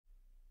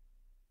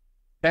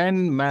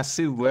10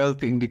 massive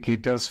wealth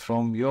indicators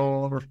from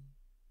your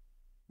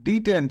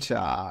D10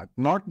 chart,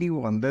 not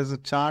D1. There's a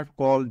chart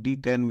called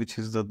D10, which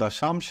is the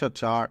DASHAMSHA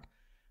chart,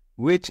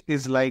 which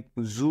is like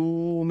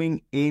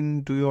zooming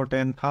into your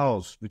 10th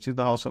house, which is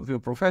the house of your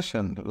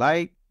profession.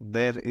 Like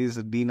there is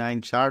a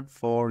D9 chart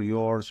for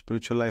your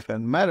spiritual life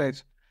and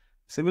marriage.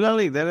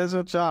 Similarly, there is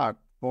a chart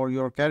for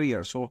your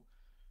career. So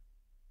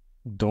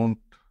don't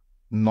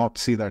not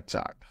see that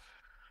chart.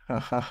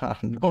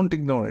 Don't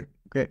ignore it.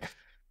 Okay.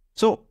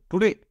 So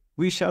today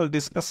we shall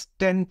discuss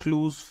 10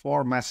 clues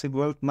for massive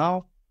wealth.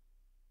 Now,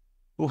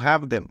 to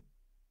have them,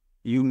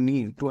 you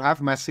need to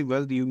have massive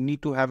wealth. You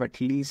need to have at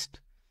least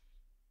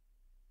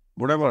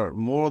whatever,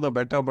 more the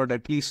better, but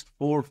at least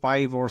 4,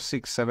 5, or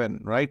 6,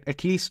 7, right?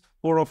 At least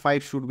 4 or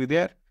 5 should be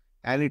there,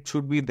 and it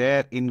should be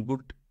there in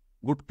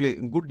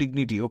good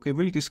dignity. Okay,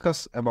 we'll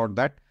discuss about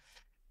that.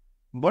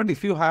 But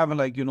if you have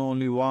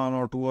only 1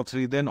 or 2 or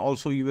 3, then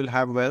also you will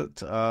have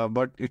wealth,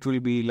 but it will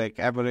be like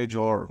average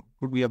or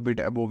could be a bit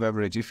above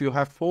average. If you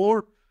have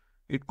 4,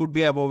 it could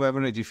be above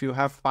average. If you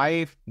have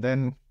 5,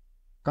 then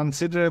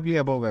considerably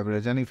above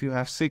average. And if you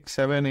have 6,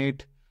 7,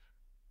 8,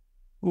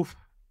 oof,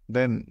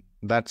 then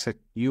that's it.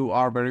 You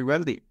are very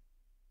wealthy.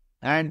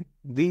 And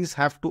these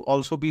have to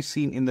also be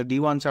seen in the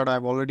D1 chart.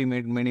 I've already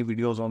made many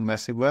videos on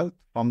massive wealth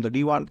from the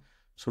D1.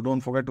 So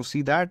don't forget to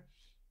see that.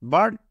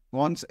 But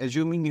once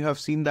assuming you have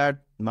seen that,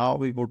 now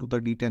we go to the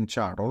D10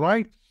 chart. All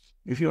right.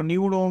 If you're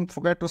new, don't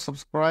forget to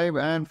subscribe.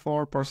 And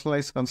for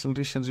personalized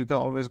consultations, you can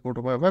always go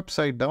to my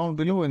website down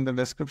below in the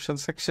description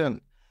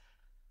section.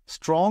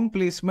 Strong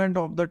placement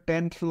of the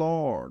 10th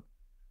Lord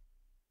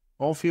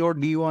of your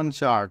D1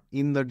 chart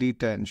in the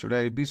D10. Should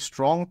I be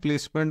strong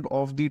placement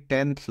of the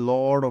 10th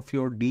Lord of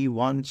your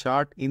D1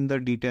 chart in the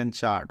D10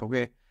 chart?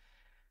 Okay.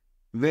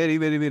 Very,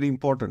 very, very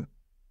important.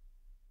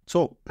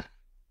 So,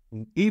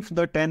 if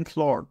the 10th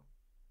Lord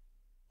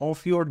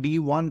of your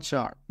D1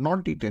 chart,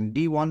 not D10,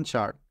 D1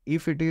 chart,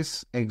 if it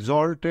is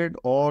exalted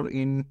or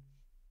in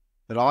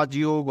Raj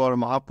Yoga or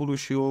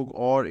Mahapurush Yoga,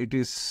 or it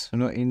is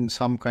in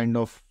some kind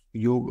of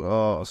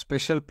yoga,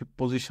 special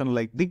position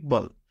like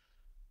Digbal,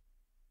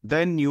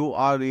 then you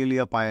are really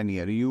a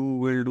pioneer. You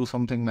will do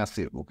something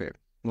massive. Okay.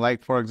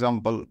 Like for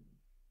example,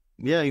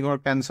 yeah, you are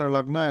Cancer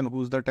Lagna, and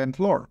who's the 10th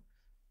Lord?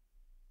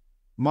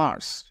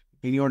 Mars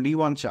in your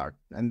D1 chart.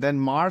 And then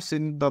Mars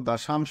in the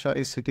Dashamsha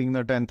is sitting in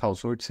the 10th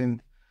house. So it's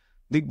in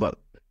Digbal,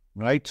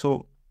 right?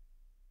 So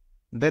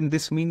then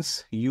this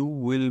means you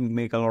will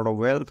make a lot of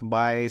wealth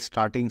by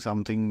starting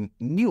something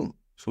new.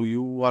 So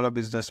you are a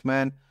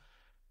businessman.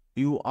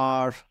 You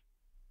are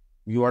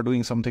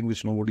doing something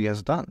which nobody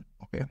has done.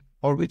 Okay.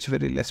 Or which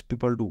very less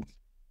people do.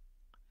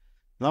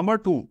 Number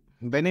 2,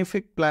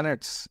 benefic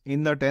planets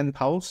in the 10th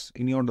house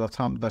in your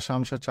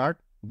Dashamsha chart,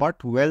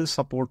 but well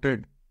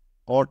supported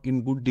or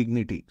in good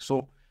dignity.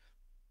 So,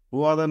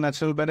 who are the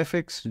natural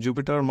benefics?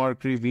 Jupiter,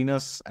 Mercury,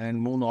 Venus, and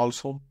Moon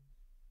also.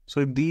 So,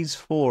 if these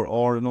 4,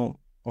 or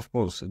of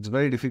course, it's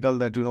very difficult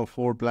that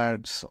 4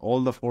 planets,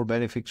 all the 4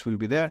 benefics will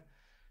be there.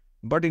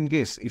 But in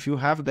case if you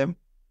have them,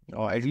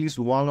 or at least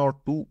 1 or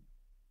 2,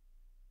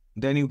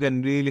 then you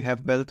can really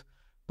have wealth.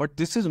 But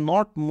this is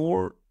not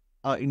more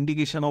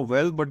indication of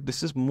wealth, but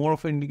this is more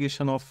of an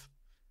indication of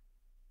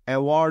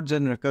awards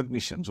and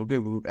recognitions. Okay,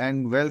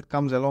 and wealth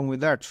comes along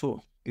with that.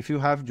 So if you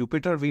have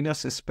Jupiter,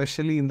 Venus,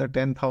 especially in the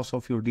 10th house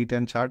of your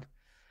D10 chart,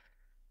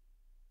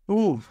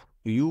 ooh,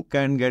 you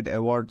can get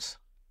awards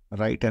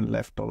right and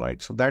left. All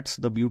right. So that's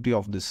the beauty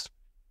of this.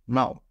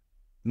 Now,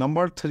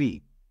 number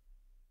 3,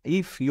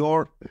 if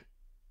your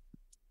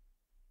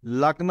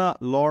Lagna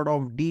Lord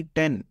of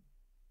D10,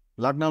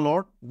 Lagna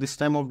Lord, this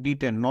time of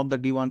D10, not the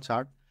D1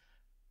 chart,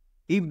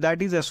 if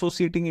that is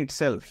associating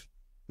itself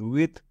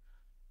with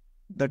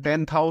the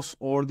 10th house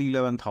or the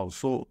 11th house.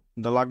 So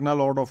the Lagna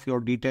Lord of your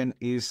D10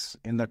 is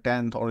in the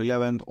 10th or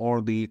 11th,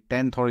 or the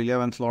 10th or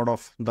 11th Lord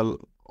of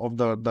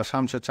the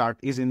Dashamsha chart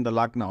is in the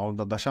Lagna or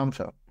the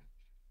Dashamsha.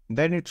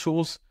 Then it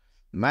shows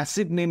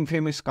massive name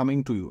fame is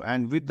coming to you,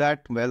 and with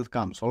that wealth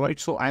comes. All right.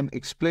 So I'm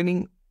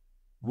explaining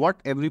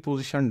what every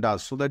position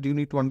does so that you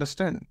need to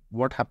understand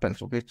what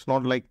happens. Okay. It's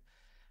not like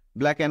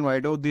black and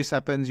white. Oh, this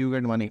happens, you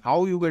get money.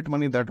 How you get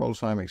money, that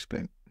also I'm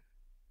explaining.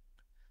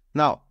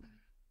 Now,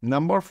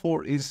 number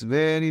 4 is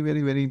very,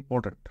 very, very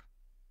important.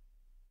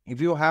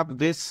 If you have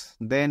this,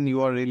 then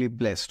you are really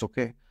blessed.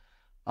 Okay.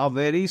 A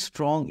very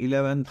strong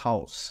 11th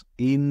house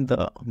in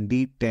the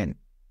D10.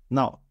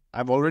 Now,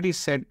 I've already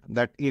said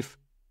that if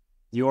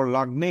your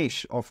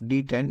Lagnesh of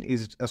D10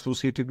 is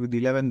associated with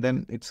 11,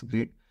 then it's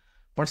great.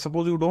 But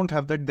suppose you don't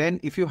have that, then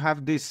if you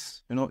have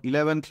this,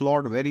 11th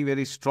Lord very,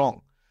 very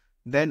strong,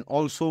 then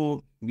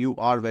also you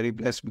are very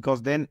blessed,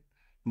 because then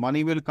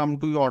money will come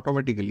to you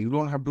automatically. You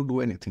don't have to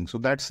do anything. So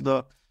that's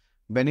the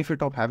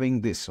benefit of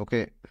having this.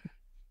 Okay.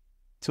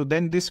 So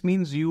then this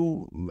means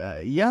you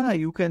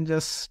can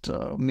just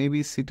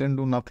maybe sit and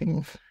do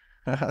nothing.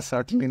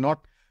 Certainly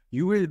not.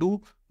 You will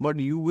do, but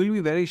you will be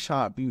very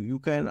sharp. You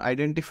can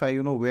identify,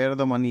 where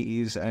the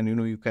money is, and,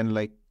 you can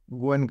like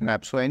go and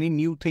grab. So any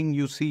new thing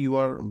you see, you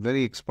are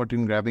very expert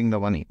in grabbing the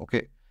money.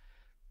 Okay.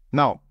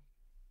 Now,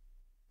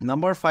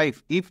 Number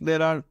 5, if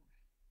there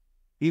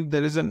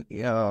is an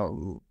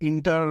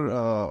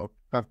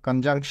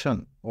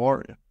conjunction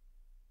or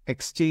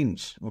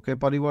exchange, okay,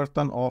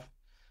 parivartan of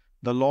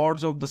the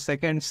lords of the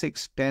 2nd,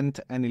 6th, 10th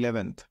and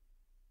 11th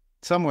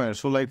somewhere.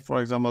 So like,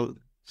 for example,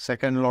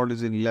 2nd lord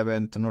is in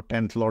 11th,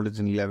 10th lord is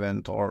in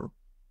 11th, or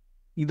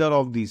either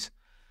of these.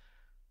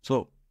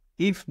 So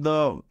if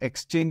the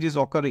exchange is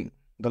occurring,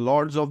 the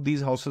lords of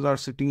these houses are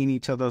sitting in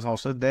each other's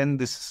houses, then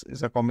this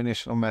is a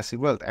combination of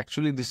massive wealth.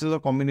 Actually, this is a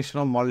combination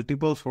of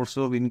multiple sources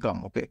of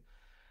income, okay?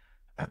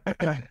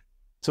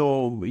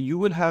 So you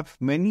will have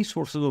many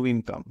sources of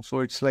income. So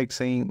it's like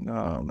saying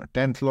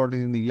 10th lord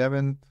is in the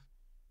 11th,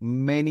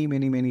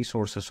 many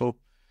sources. So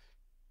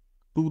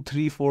 2,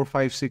 3, 4,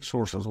 5, 6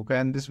 sources, okay?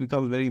 And this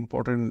becomes very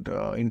important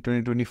in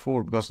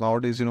 2024, because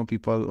nowadays,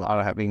 people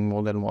are having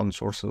more than one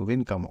source of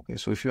income, okay?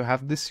 So if you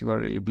have this, you are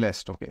really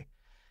blessed, okay?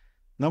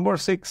 Number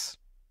 6,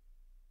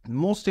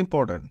 most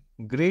important,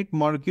 great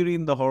Mercury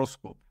in the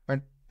horoscope.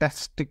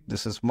 Fantastic.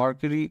 This is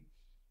Mercury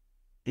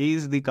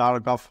is the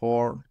karaka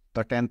for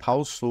the 10th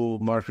house. So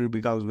Mercury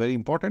becomes very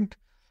important.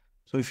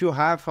 So if you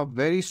have a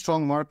very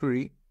strong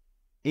Mercury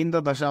in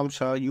the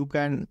Dashamsha, you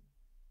can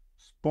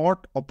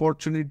spot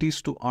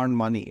opportunities to earn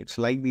money. It's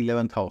like the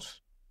 11th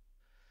house.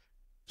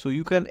 So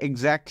you can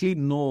exactly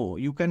know,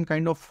 you can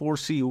kind of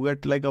foresee, you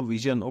get like a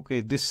vision,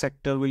 okay, this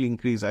sector will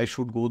increase, I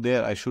should go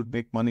there, I should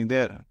make money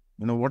there.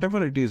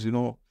 Whatever it is,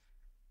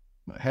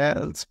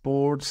 health,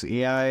 sports,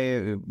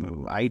 AI,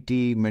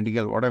 IT,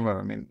 medical, whatever.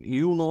 I mean,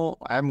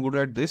 I'm good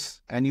at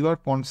this, and you are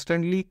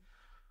constantly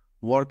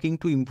working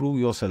to improve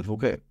yourself,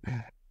 okay?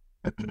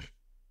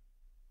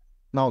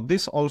 Now,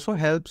 this also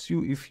helps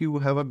you if you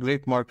have a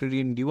great Mercury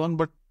in D1,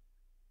 but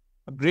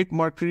a great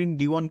Mercury in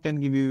D1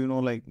 can give you,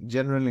 like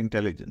general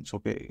intelligence,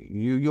 okay?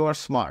 You are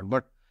smart,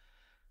 but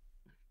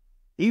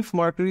if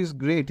Mercury is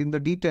great in the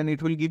D10,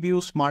 it will give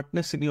you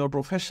smartness in your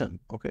profession,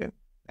 okay?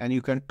 And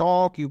you can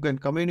talk, you can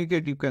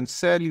communicate, you can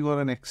sell, you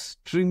are an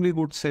extremely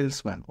good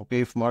salesman,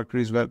 okay, if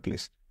Mercury is well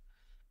placed.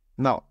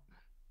 Now,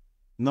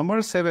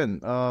 number 7,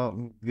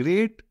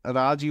 great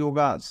Raj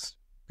Yogas,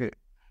 okay,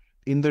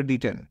 in the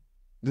D10.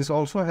 This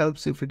also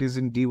helps if it is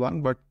in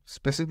D1, but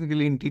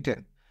specifically in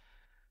D10.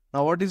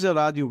 Now, what is a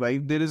Raj Yoga?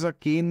 If there is a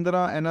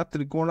Kendra and a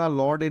Trikona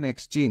Lord in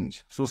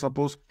exchange, so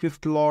suppose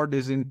 5th Lord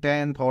is in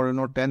 10th, or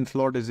 10th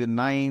Lord is in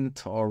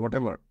 9th, or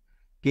whatever,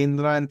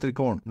 Kendra and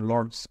Trikona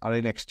Lords are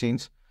in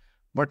exchange.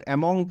 But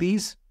among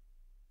these,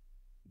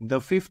 the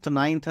 5th,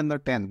 9th and the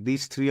 10th,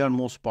 these 3 are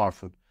most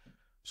powerful.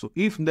 So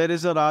if there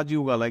is a Raj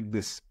Yoga like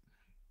this,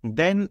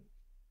 then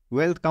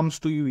wealth comes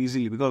to you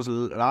easily, because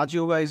Raj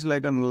Yoga is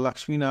like a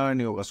Lakshmi Narayan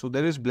Yoga. So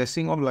there is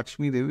blessing of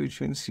Lakshmi Devi, which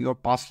means your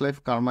past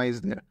life karma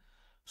is there.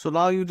 So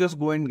now you just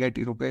go and get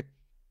it, okay?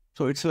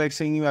 So it's like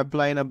saying you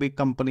apply in a big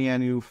company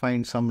and you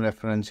find some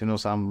reference,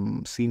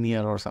 some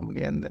senior or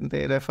somebody, and then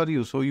they refer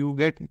you. So you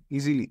get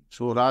easily.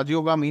 So Raj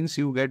Yoga means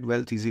you get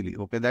wealth easily,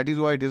 okay? That is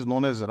why it is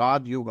known as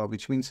Raj Yoga,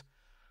 which means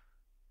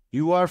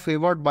you are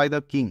favored by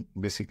the king,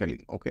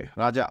 basically, okay?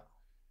 Raja.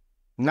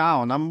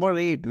 Now, number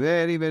 8,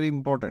 very, very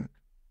important.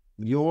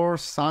 Your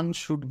sun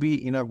should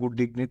be in a good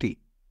dignity,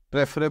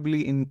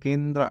 preferably in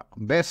Kendra,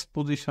 best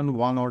position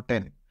 1 or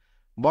 10,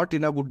 but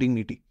in a good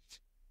dignity.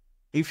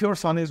 If your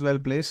sun is well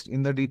placed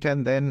in the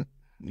D10, then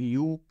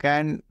you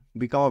can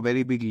become a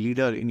very big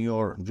leader in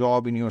your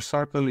job, in your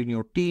circle, in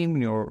your team,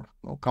 in your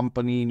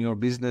company, in your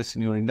business,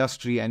 in your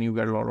industry, and you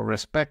get a lot of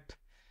respect.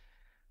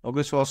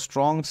 Okay, so a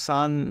strong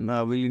sun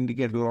will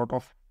indicate a lot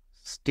of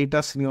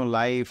status in your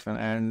life,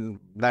 and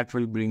that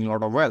will bring a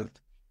lot of wealth.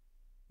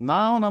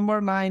 Now,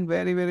 number 9,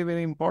 very, very,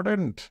 very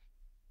important.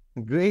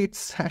 Great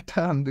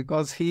Saturn,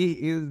 because he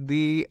is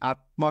the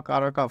Atma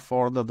Karaka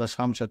for the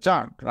Dashamsha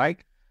chart,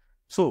 right?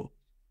 So,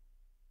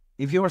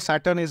 if your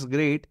Saturn is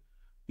great,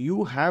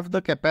 you have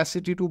the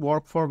capacity to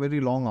work for very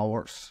long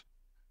hours.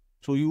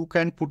 So you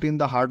can put in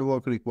the hard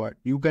work required.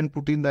 You can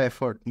put in the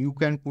effort. You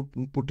can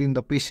put in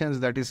the patience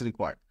that is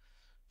required.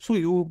 So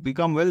you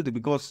become wealthy,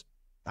 because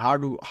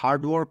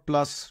hard work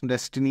plus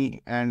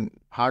destiny, and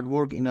hard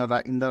work in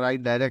the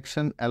right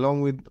direction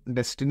along with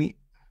destiny's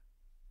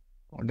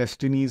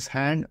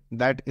hand,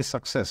 that is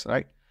success,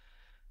 right?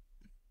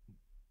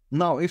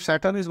 Now, if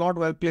Saturn is not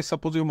well placed,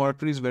 suppose your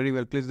Mercury is very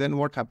well placed, then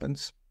what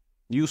happens?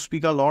 You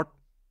speak a lot,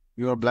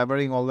 you are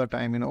blabbering all the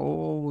time,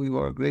 oh, you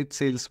are a great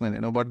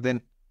salesman, but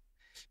then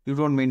you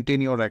don't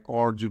maintain your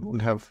records, you don't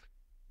have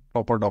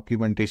proper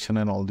documentation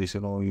and all this,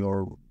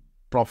 your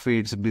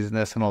profits,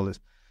 business and all this.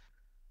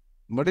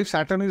 But if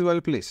Saturn is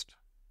well placed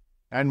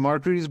and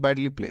Mercury is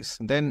badly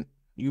placed, then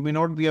you may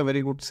not be a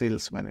very good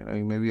salesman,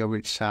 you may be a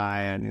bit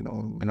shy and,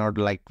 may not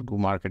like to do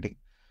marketing.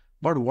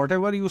 But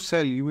whatever you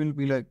sell, you will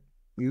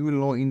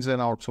know ins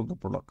and outs of the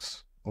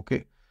products,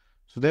 okay?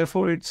 So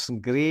therefore, it's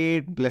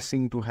great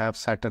blessing to have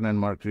Saturn and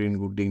Mercury in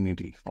good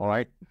dignity, all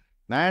right?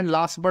 And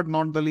last but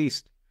not the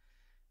least,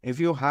 if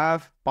you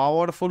have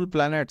powerful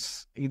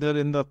planets, either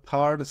in the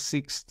 3rd,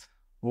 6th,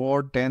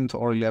 or 10th,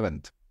 or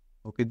 11th,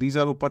 okay, these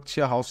are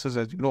Upachya houses,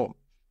 as you know.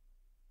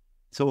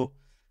 So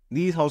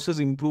these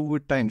houses improve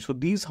with time. So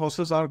these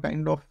houses are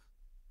kind of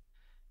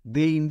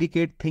they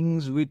indicate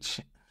things which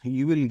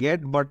you will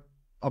get, but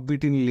a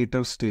bit in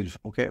later stage.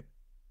 Okay.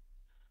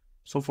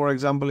 So for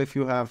example, if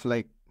you have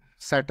like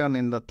Saturn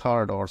in the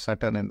third or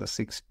Saturn in the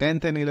sixth,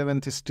 10th and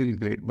 11th is still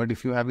great. But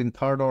if you have in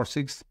third or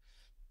sixth,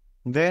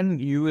 then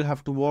you will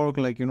have to work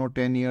like,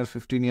 10 years,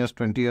 15 years,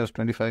 20 years,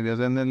 25 years.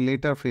 And then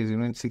later phase, in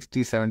 60s,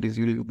 70s,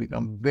 you will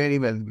become very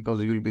well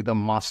because you will be the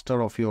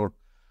master of your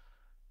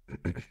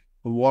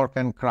work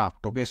and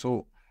craft. Okay.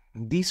 So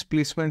these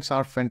placements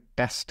are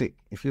fantastic.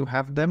 If you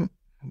have them,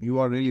 you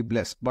are really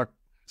blessed. But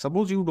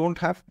suppose you don't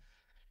have,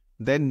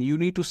 then you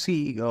need to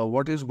see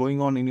what is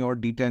going on in your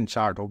D10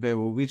 chart. Okay,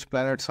 which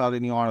planets are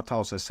in your earth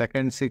houses?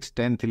 2nd, 6th,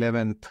 10th,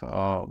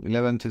 11th.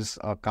 11th is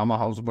a Kama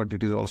house, but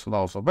it is also the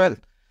house of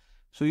wealth.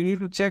 So you need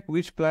to check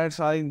which planets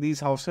are in these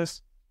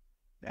houses.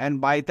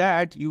 And by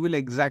that, you will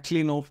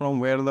exactly know from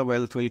where the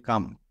wealth will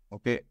come.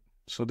 Okay,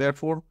 so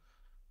therefore,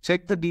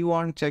 check the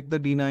D1, check the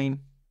D9,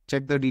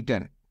 check the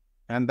D10.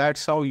 And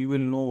that's how you will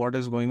know what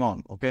is going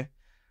on. Okay,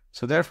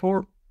 so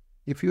therefore,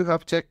 if you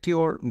have checked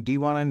your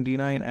D1 and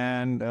D9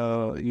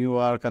 and you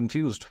are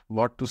confused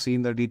what to see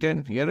in the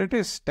D10, here it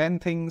is, 10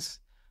 things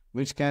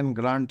which can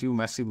grant you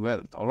massive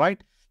wealth, all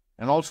right?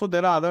 And also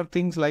there are other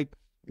things like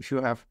if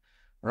you have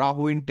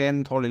Rahu in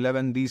 10th or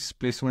 11th, these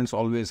placements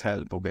always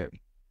help, okay?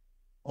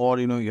 Or,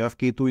 you have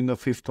Ketu in the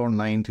 5th or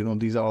 9th,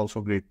 these are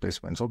also great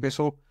placements, okay?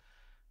 So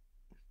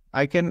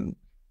I can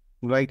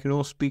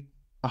speak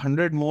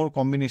 100 more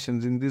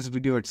combinations in this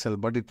video itself,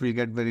 but it will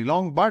get very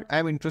long. But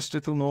I'm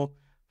interested to know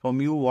from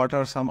you, what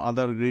are some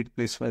other great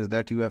placements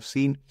that you have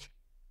seen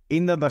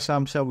in the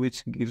Dashamsha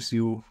which gives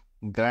you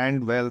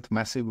grand wealth,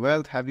 massive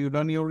wealth? Have you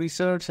done your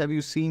research? Have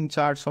you seen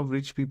charts of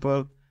rich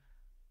people?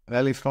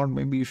 Well, if not,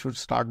 maybe you should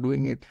start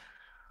doing it.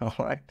 All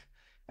right.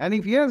 And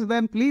if yes,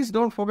 then please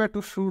don't forget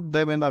to shoot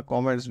them in the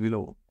comments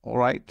below. All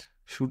right.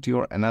 Shoot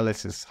your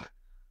analysis.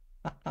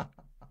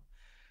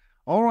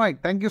 All right.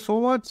 Thank you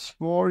so much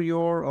for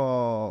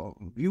your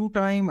view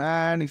time.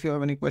 And if you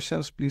have any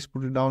questions, please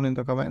put it down in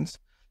the comments.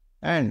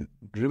 And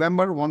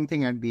remember one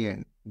thing at the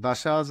end,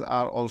 dashas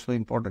are also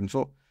important.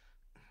 So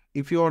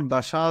if your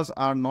dashas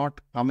are not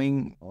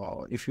coming,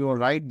 if you are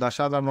right,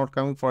 dashas are not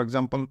coming, for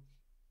example,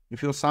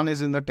 if your sun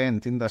is in the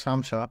 10th in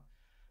Dashamsha,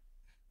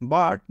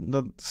 but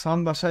the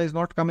sun dasha is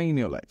not coming in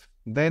your life,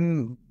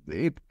 then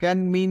it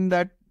can mean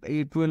that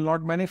it will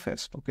not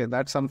manifest. Okay,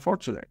 that's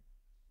unfortunate,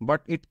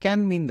 but it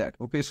can mean that.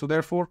 Okay, so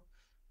therefore,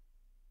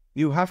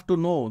 you have to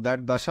know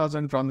that dashas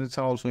and transits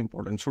are also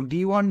important. So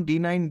D1,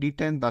 D9,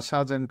 D10,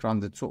 dashas and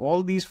transits. So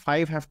all these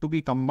 5 have to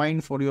be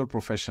combined for your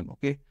profession.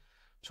 Okay.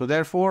 So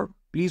therefore,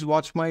 please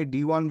watch my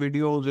D1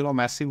 videos,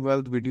 massive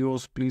wealth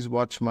videos. Please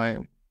watch my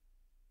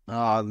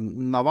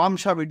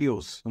Navamsha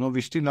videos,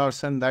 Vishti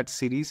Larsen, that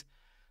series.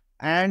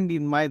 And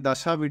in my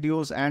dasha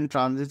videos and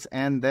transits.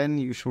 And then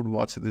you should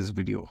watch this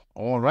video.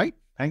 All right.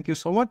 Thank you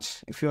so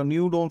much. If you're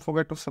new, don't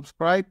forget to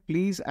subscribe,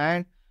 please.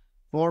 And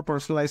for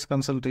personalized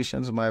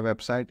consultations, my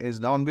website is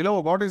down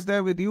below. God is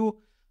there with you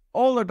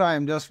all the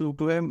time. Just look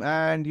to him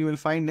and you will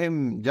find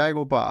him. Jai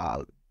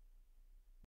Gopal.